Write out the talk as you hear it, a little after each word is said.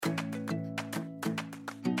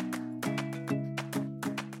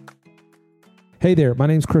Hey there, my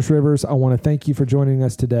name's Chris Rivers. I want to thank you for joining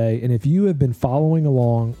us today. And if you have been following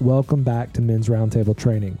along, welcome back to Men's Roundtable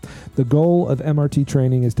Training. The goal of MRT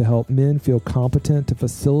training is to help men feel competent to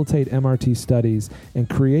facilitate MRT studies and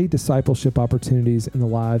create discipleship opportunities in the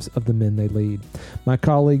lives of the men they lead. My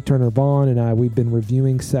colleague Turner Vaughn and I, we've been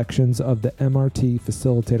reviewing sections of the MRT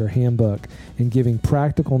Facilitator Handbook and giving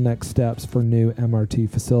practical next steps for new MRT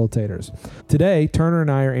facilitators. Today, Turner and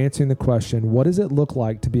I are answering the question, what does it look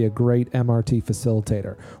like to be a great MRT facilitator?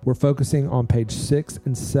 We're focusing on page 6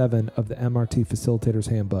 and 7 of the MRT Facilitator's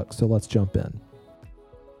Handbook, so let's jump in.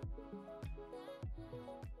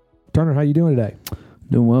 Turner, how you doing today?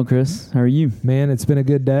 Doing well, Chris. How are you? Man, it's been a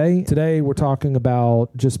good day. Today, we're talking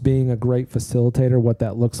about just being a great facilitator, what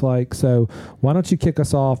that looks like. So why don't you kick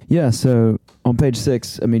us off? Yeah, so on page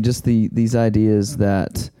 6, just these ideas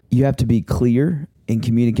that you have to be clear in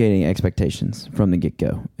communicating expectations from the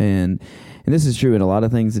get-go. And this is true in a lot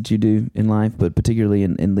of things that you do in life, but particularly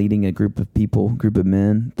in leading a group of people, group of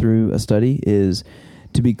men through a study, is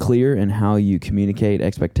to be clear in how you communicate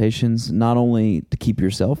expectations, not only to keep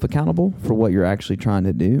yourself accountable for what you're actually trying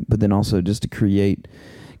to do, but then also just to create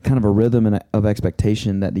kind of a rhythm of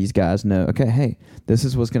expectation that these guys know, okay, hey, this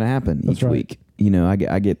is what's going to happen each week. You know, I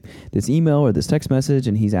get this email or this text message,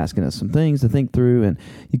 and he's asking us some things to think through, and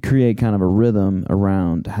you create kind of a rhythm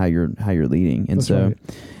around how you're leading. And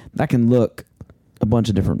that can look a bunch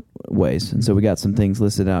of different ways. And so we got some things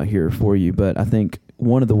listed out here for you, but I think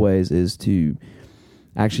one of the ways is to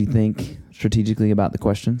actually think strategically about the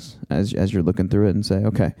questions as you're looking through it and say,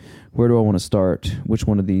 okay, where do I want to start? Which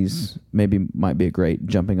one of these maybe might be a great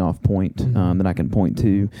jumping off point that I can point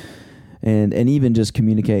to? And even just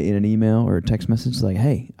communicate in an email or a text message like,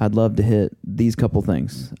 hey, I'd love to hit these couple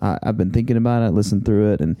things. I've been thinking about it, listened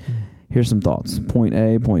through it, and here's some thoughts. Point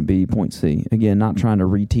A, point B, point C. Again, not trying to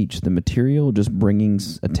reteach the material, just bringing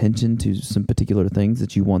attention to some particular things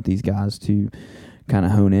that you want these guys to kind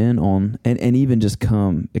of hone in on, and even just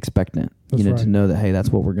come expectant, to know that, hey, that's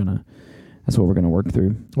what we're gonna work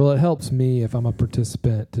through. Well, it helps me if I'm a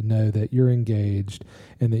participant to know that you're engaged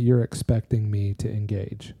and that you're expecting me to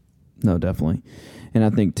engage. No, definitely. And I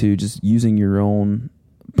think too, just using your own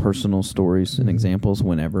personal stories and examples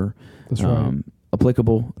whenever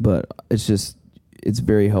applicable, but it's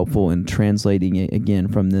very helpful in translating it again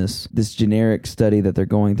from this generic study that they're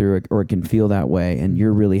going through, or it can feel that way, and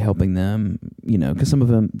you're really helping them, because some of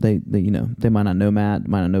them, they might not know Matt,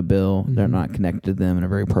 might not know Bill, they're not connected to them in a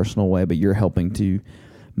very personal way, but you're helping to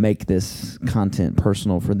make this content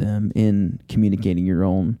personal for them in communicating your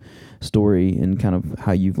own story and kind of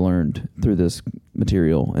how you've learned through this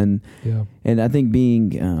material. And I think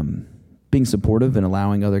being supportive and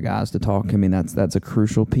allowing other guys to talk, that's a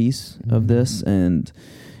crucial piece of this, and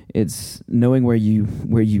it's knowing where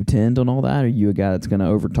you tend on all that. Are you a guy that's going to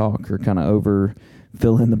over talk or kind of over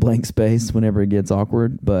fill in the blank space whenever it gets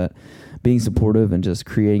awkward? But being supportive and just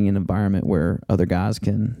creating an environment where other guys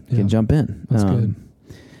can jump in. That's good.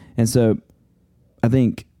 And so I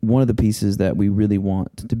think one of the pieces that we really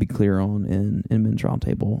want to be clear on in Men's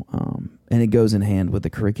Roundtable, and it goes in hand with the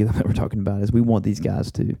curriculum that we're talking about, is we want these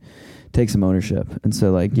guys to take some ownership. And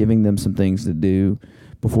so giving them some things to do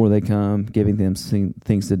before they come, giving them some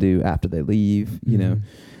things to do after they leave,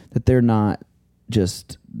 that they're not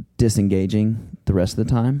just disengaging the rest of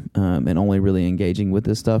the time and only really engaging with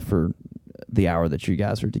this stuff for the hour that you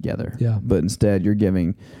guys are together. Yeah. But instead you're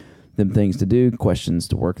giving them things to do, questions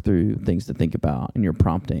to work through, things to think about, and you're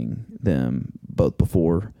prompting them both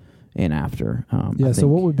before and after. So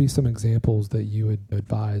what would be some examples that you would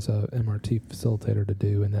advise a MRT facilitator to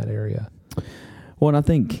do in that area? Well, and I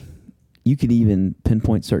think you could even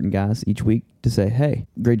pinpoint certain guys each week to say, hey,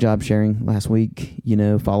 great job sharing last week,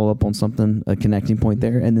 follow up on something, a connecting point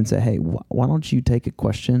there, and then say, hey, why don't you take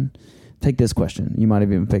this question. You might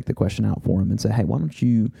have even picked the question out for him and say, hey, why don't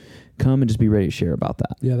you come and just be ready to share about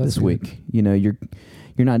that this week?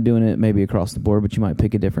 You're not doing it maybe across the board, but you might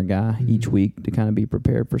pick a different guy each week to kind of be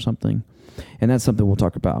prepared for something. And that's something we'll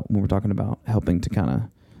talk about when we're talking about helping to kind of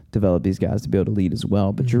develop these guys to be able to lead as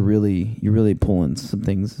well. But you're really pulling some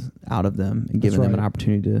things out of them and giving them an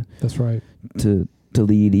opportunity to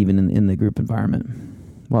lead even in the group environment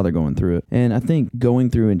while they're going through it. And I think going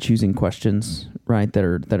through and choosing questions, right, that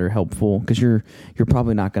are helpful, because you're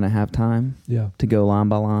probably not going to have time to go line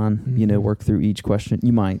by line, work through each question.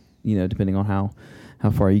 You might, depending on how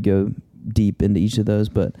far you go deep into each of those,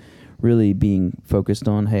 but really being focused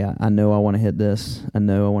on, hey, I know I want to hit this, I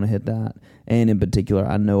know I want to hit that, and in particular,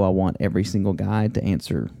 I know I want every single guy to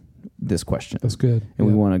answer this question. That's good. And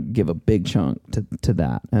we want to give a big chunk to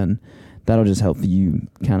that, and that'll just help you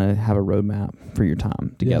kind of have a roadmap for your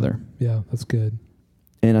time together. Yeah, that's good.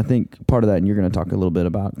 And I think part of that, and you're going to talk a little bit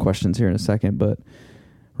about questions here in a second, but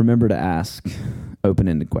remember to ask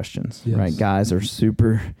open-ended questions, right? Guys are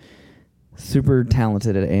super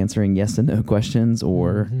talented at answering yes and no questions,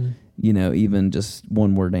 or, even just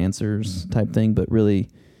one-word answers type thing, but really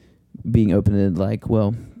being open-ended, like,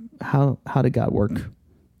 well, how did God work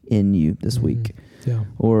in you this week? Yeah.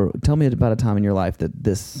 Or tell me about a time in your life that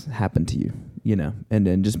this happened to you, and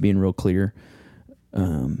then just being real clear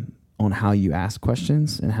on how you ask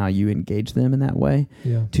questions and how you engage them in that way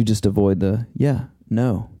to just avoid the,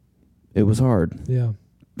 no, it was hard. Yeah.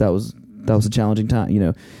 That was a challenging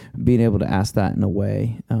time, being able to ask that in a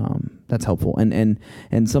way, that's helpful.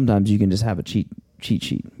 And sometimes you can just have a cheat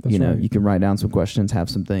sheet. That's right. You can write down some questions, have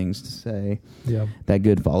some things to say. Yeah. That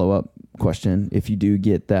good follow-up question. If you do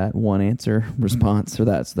get that one answer response, or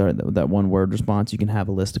that one word response, you can have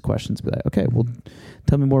a list of questions. Be like, okay, well,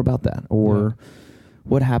 tell me more about that, or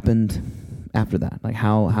what happened after that? Like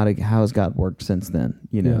how has God worked since then?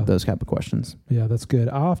 Those type of questions. Yeah, that's good.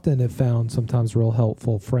 I often have found sometimes real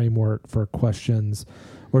helpful framework for questions,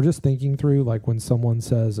 or just thinking through, like when someone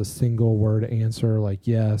says a single word answer, like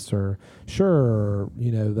yes or sure, or,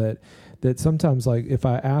 that sometimes, like, if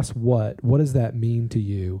I ask what does that mean to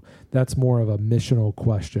you? That's more of a missional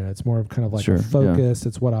question. It's more of kind of like a focus.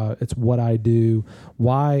 Yeah. It's what I do.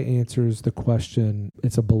 Why answers the question.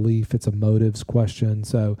 It's a belief. It's a motives question.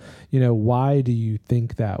 So, why do you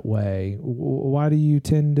think that way? Why do you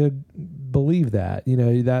tend to believe that?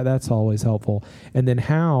 That's always helpful. And then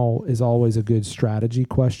how is always a good strategy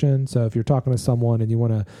question. So if you're talking to someone and you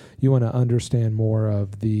want to understand more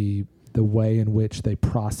of the way in which they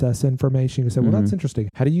process information, you say, well, that's interesting.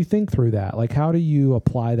 How do you think through that? Like, how do you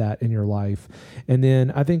apply that in your life? And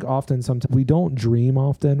then I think often, sometimes we don't dream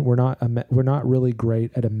often. We're not really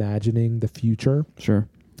great at imagining the future. Sure.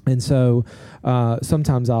 And so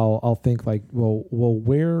sometimes I'll think like, well,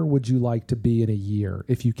 where would you like to be in a year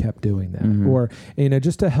if you kept doing that? Or,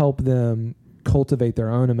 just to help them cultivate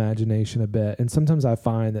their own imagination a bit. And sometimes I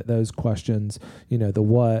find that those questions, the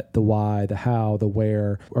what, the why, the how, the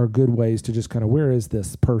where, are good ways to just kind of, where is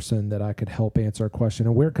this person that I could help answer a question,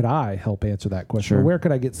 and where could I help answer that question? Sure. Or where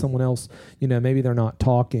could I get someone else, maybe they're not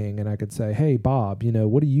talking, and I could say, hey, Bob,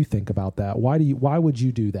 what do you think about that? Why would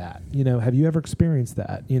you do that? Have you ever experienced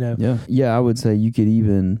that? Yeah, I would say you could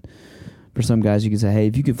even, for some guys, you could say, hey,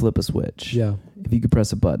 if you could flip a switch, if you could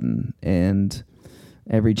press a button, and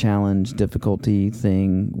every challenge, difficulty,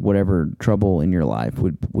 thing, whatever trouble in your life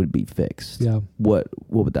would be fixed. Yeah. What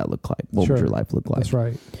would that look like? What would your life look like? That's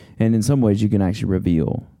right. And in some ways, you can actually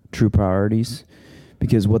reveal true priorities,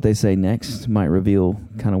 because what they say next might reveal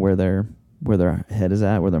kind of where their head is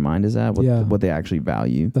at, where their mind is at, what they actually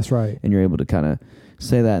value. That's right. And you're able to kind of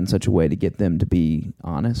say that in such a way to get them to be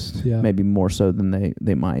honest, maybe more so than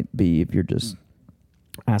they might be if you're just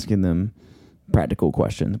asking them practical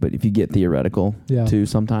questions. But if you get theoretical too,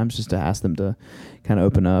 sometimes just to ask them to kind of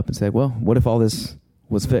open up and say, well, what if all this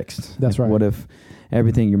was fixed? That's right. What if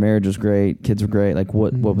everything, your marriage was great, kids were great? Like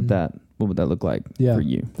what would that look like for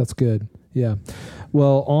you? That's good. Yeah.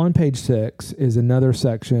 Well, on page 6 is another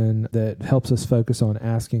section that helps us focus on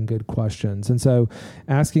asking good questions. And so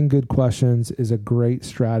asking good questions is a great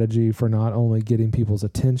strategy for not only getting people's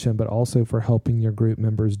attention, but also for helping your group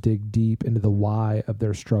members dig deep into the why of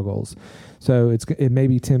their struggles. So it may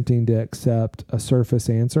be tempting to accept a surface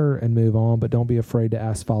answer and move on, but don't be afraid to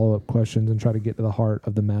ask follow-up questions and try to get to the heart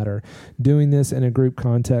of the matter. Doing this in a group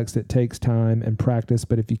context, it takes time and practice,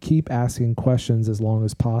 but if you keep asking questions as long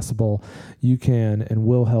as possible, you can and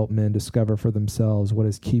will help men discover for themselves what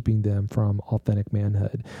is keeping them from authentic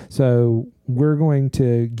manhood. So we're going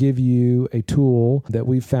to give you a tool that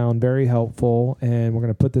we found very helpful, and we're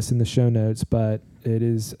going to put this in the show notes, but it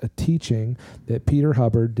is a teaching that Peter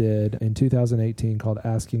Hubbard did in 2018 called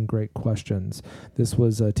Asking Great Questions. This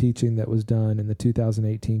was a teaching that was done in the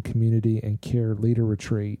 2018 Community and Care Leader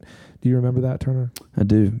Retreat. Do you remember that, Turner? I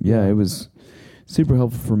do. Yeah, it was super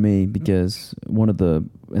helpful for me because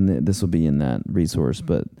this will be in that resource,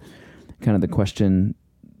 but kind of the question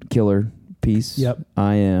killer piece. Yep.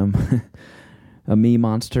 I am a me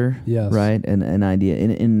monster, right? And an idea.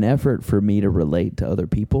 In an effort for me to relate to other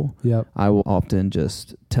people, I will often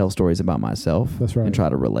just tell stories about myself. That's right. And try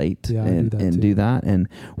to relate and do that. And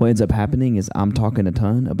what ends up happening is I'm talking a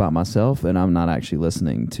ton about myself, and I'm not actually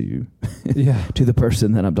listening to to the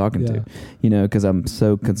person that I'm talking to, because I'm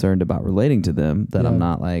so concerned about relating to them that I'm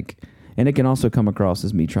not like. And it can also come across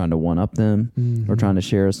as me trying to one-up them or trying to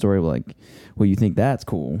share a story like, well, you think that's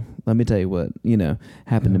cool. Let me tell you what,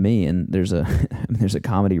 happened to me. And there's a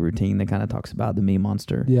comedy routine that kind of talks about the me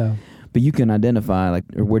monster. Yeah. But you can identify, like,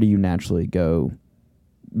 or where do you naturally go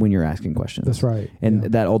when you're asking questions. That's right. And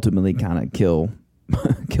that ultimately kind of kill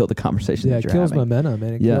the conversation that you're having. It kills momentum,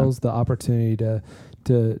 and it kills the opportunity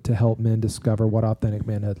to help men discover what authentic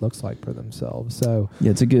manhood looks like for themselves. So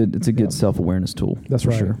it's a good self-awareness tool. That's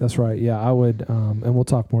right. Sure. That's right. Yeah, I would, and we'll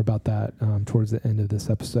talk more about that towards the end of this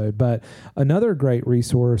episode. But another great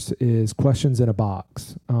resource is Questions in a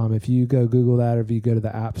Box. If you go Google that, or if you go to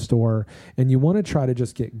the App Store and you want to try to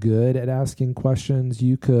just get good at asking questions,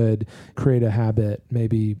 you could create a habit,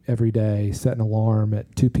 maybe every day, set an alarm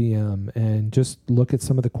at 2 p.m. and just look at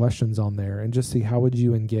some of the questions on there and just see how would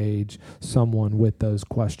you engage someone with those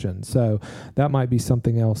questions. So that might be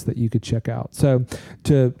something else that you could check out. So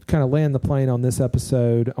to kind of land the plane on this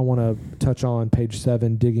episode, I want to touch on page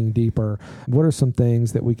 7, digging deeper. What are some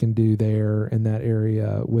things that we can do there in that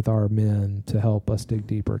area with our men to help us dig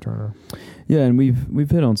deeper, Turner? Yeah, and we've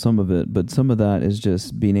hit on some of it, but some of that is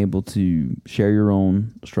just being able to share your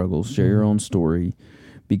own struggles, share your own story,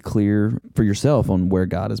 be clear for yourself on where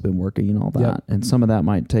God has been working and all that. Yep. And some of that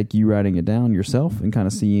might take you writing it down yourself and kind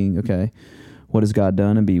of seeing, okay, what has God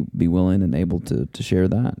done, and be willing and able to share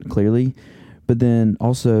that clearly. But then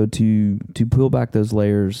also to peel back those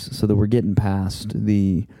layers so that we're getting past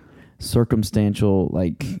the circumstantial,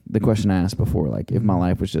 like the question I asked before, like if my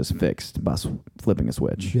life was just fixed by flipping a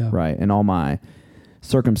switch, right? And all my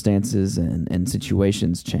circumstances and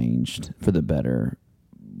situations changed for the better.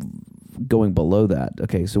 Going below that,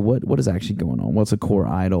 okay, so what is actually going on? What's a core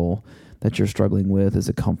idol that you're struggling with? Is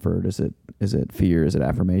it comfort? Is it fear? Is it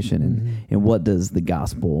affirmation? And what does the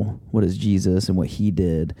gospel, what does Jesus and what he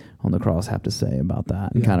did on the cross have to say about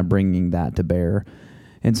that? And kind of bringing that to bear.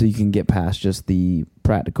 And so you can get past just the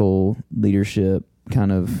practical leadership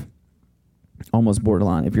kind of almost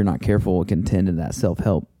borderline, if you're not careful, it can tend to that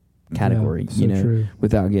self-help category, true.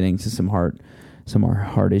 Without getting to some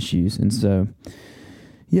hard issues. And so,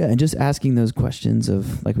 yeah, and just asking those questions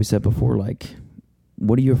of, like we said before, like,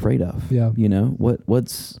 what are you afraid of? Yeah.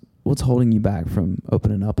 What's holding you back from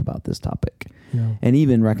opening up about this topic? Yeah. And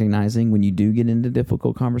even recognizing when you do get into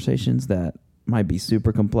difficult conversations that might be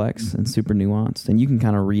super complex and super nuanced, and you can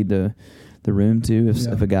kind of read the room too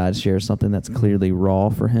if a guy shares something that's clearly raw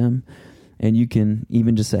for him, and you can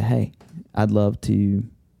even just say, hey, let's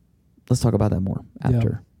talk about that more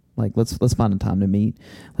after. Like let's find a time to meet.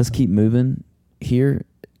 Let's keep moving here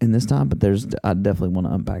in this time, but I definitely want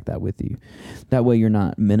to unpack that with you. That way you're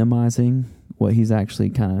not minimizing what he's actually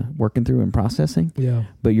kind of working through and processing,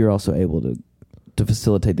 but you're also able to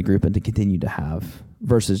facilitate the group and to continue to have,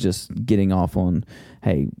 versus just getting off on,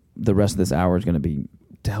 hey, the rest of this hour is going to be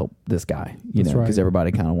to help this guy, because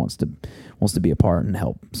everybody kind of wants to be a part and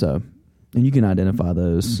help. So, and you can identify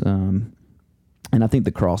those. And I think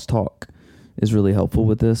the crosstalk is really helpful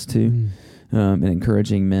with this too, and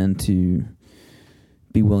encouraging men to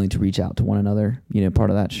be willing to reach out to one another. Part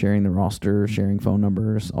of that, sharing the roster, sharing phone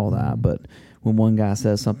numbers, all that. But when one guy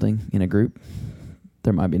says something in a group,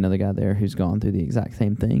 there might be another guy there who's gone through the exact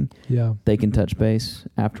same thing. Yeah. They can touch base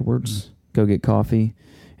afterwards, go get coffee.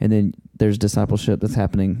 And then there's discipleship that's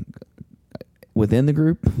happening within the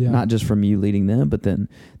group, not just from you leading them, but then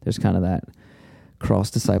there's kind of that cross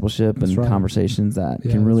discipleship and conversations that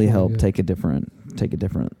can really help take a different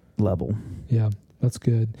level. Yeah. That's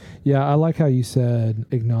good. Yeah, I like how you said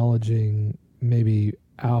acknowledging maybe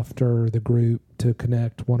after the group to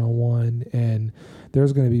connect one-on-one, and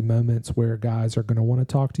there's going to be moments where guys are going to want to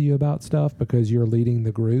talk to you about stuff because you're leading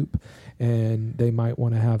the group, and they might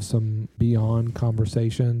want to have some beyond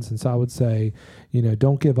conversations. And so I would say,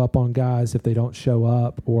 don't give up on guys if they don't show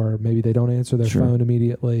up, or maybe they don't answer their phone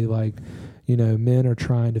immediately. Like, men are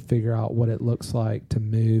trying to figure out what it looks like to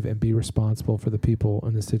move and be responsible for the people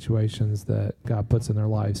and the situations that God puts in their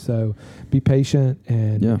lives. So be patient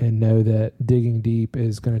and know that digging deep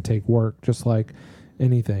is going to take work, just like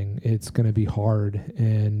anything. It's going to be hard,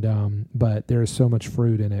 and but there is so much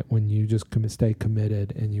fruit in it when you just stay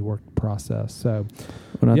committed and you work the process. So,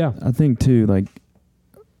 I think too, like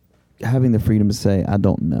having the freedom to say, I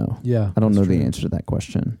don't know. I don't know the answer to that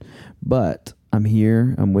question, but I'm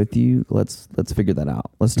here. I'm with you. Let's figure that out.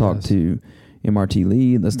 Let's talk to MRT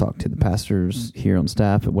lead. Let's talk to the pastors here on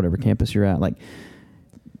staff at whatever campus you're at. Like,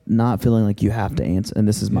 not feeling like you have to answer. And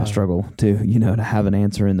this is my struggle too, to have an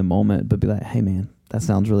answer in the moment, but be like, hey man, that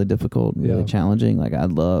sounds really difficult, really challenging. Like,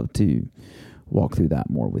 I'd love to walk through that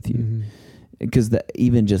more with you. Because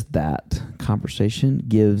even just that conversation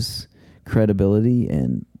gives credibility,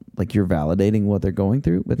 and like you're validating what they're going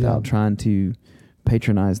through without trying to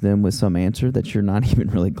patronize them with some answer that you're not even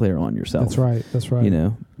really clear on yourself. That's right.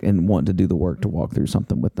 And want to do the work to walk through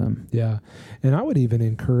something with them. Yeah. And I would even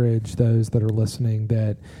encourage those that are listening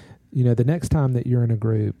that the next time that you're in a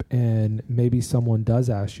group and maybe someone does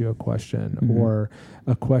ask you a question or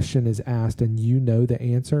a question is asked and you know the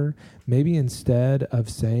answer, maybe instead of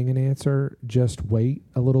saying an answer, just wait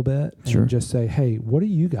a little bit and just say, hey, what do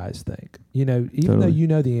you guys think? Even though you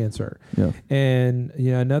know the answer. Yeah. And,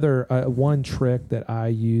 another one trick that I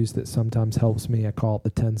use that sometimes helps me, I call it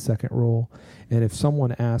the 10-second rule. And if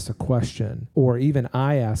someone asks a question or even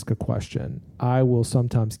I ask a question, I will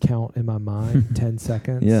sometimes count in my mind 10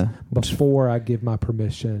 seconds before I give my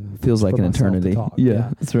permission. Feels like an eternity.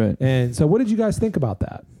 Yeah, that's right. And so what did you guys think about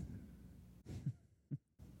that?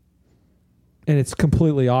 And it's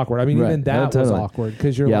completely awkward. I mean, even that was awkward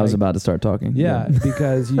because you're I was about to start talking. Yeah,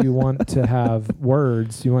 because you want to have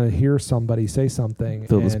words. You want to hear somebody say something.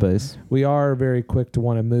 Fill the space. We are very quick to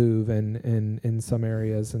want to move in some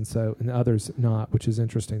areas, and so in others not, which is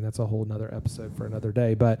interesting. That's a whole nother episode for another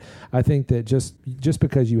day. But I think that just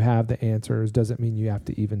because you have the answers doesn't mean you have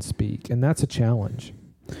to even speak, and that's a challenge.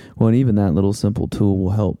 Well, and even that little simple tool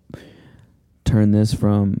will help turn this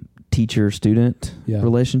from teacher-student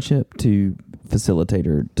relationship to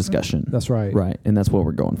facilitator discussion. That's right. Right. And that's what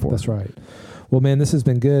we're going for. That's right. Well, man, this has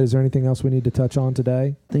been good. Is there anything else we need to touch on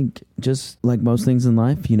today? I think just like most things in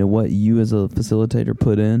life, what you as a facilitator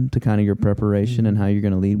put in to kind of your preparation and how you're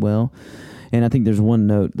going to lead well. And I think there's one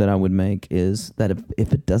note that I would make is that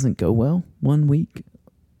if it doesn't go well one week,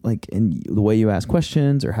 like in the way you ask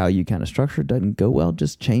questions or how you kind of structure it doesn't go well,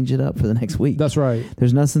 just change it up for the next week. That's right.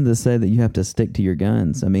 There's nothing to say that you have to stick to your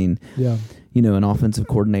guns. I mean, an offensive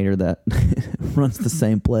coordinator that runs the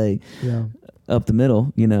same play up the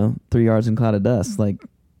middle, 3 yards in a cloud of dust, like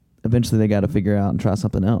eventually they got to figure out and try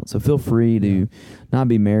something else. So feel free to not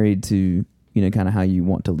be married to, kind of how you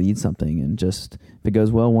want to lead something, and just if it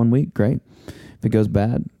goes well one week, great. If it goes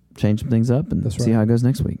bad, change some things up and see how it goes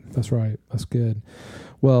next week. That's right. That's good.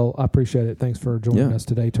 Well, I appreciate it. Thanks for joining us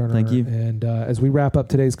today, Turner. Thank you. And as we wrap up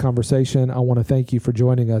today's conversation, I want to thank you for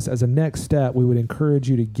joining us. As a next step, we would encourage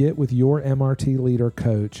you to get with your MRT leader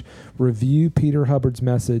coach, review Peter Hubbard's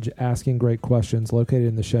message, Asking Great Questions, located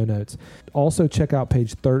in the show notes. Also, check out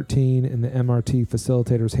page 13 in the MRT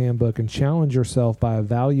Facilitator's Handbook and challenge yourself by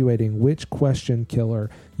evaluating which question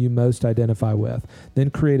killer you most identify with.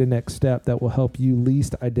 Then create a next step that will help you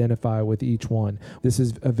least identify with each one. This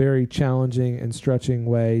is a very challenging and stretching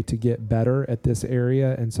way to get better at this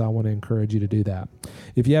area, and so I want to encourage you to do that.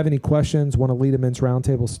 If you have any questions, want to lead a men's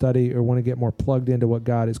roundtable study, or want to get more plugged into what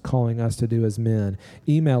God is calling us to do as men,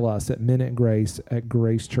 email us at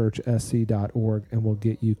menatgrace@gracechurchsc.org, and we'll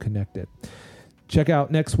get you connected. Check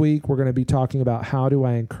out next week. We're going to be talking about how do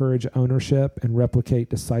I encourage ownership and replicate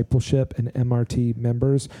discipleship in MRT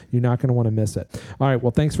members. You're not going to want to miss it. All right.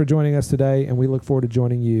 Well, thanks for joining us today, and we look forward to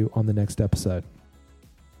joining you on the next episode.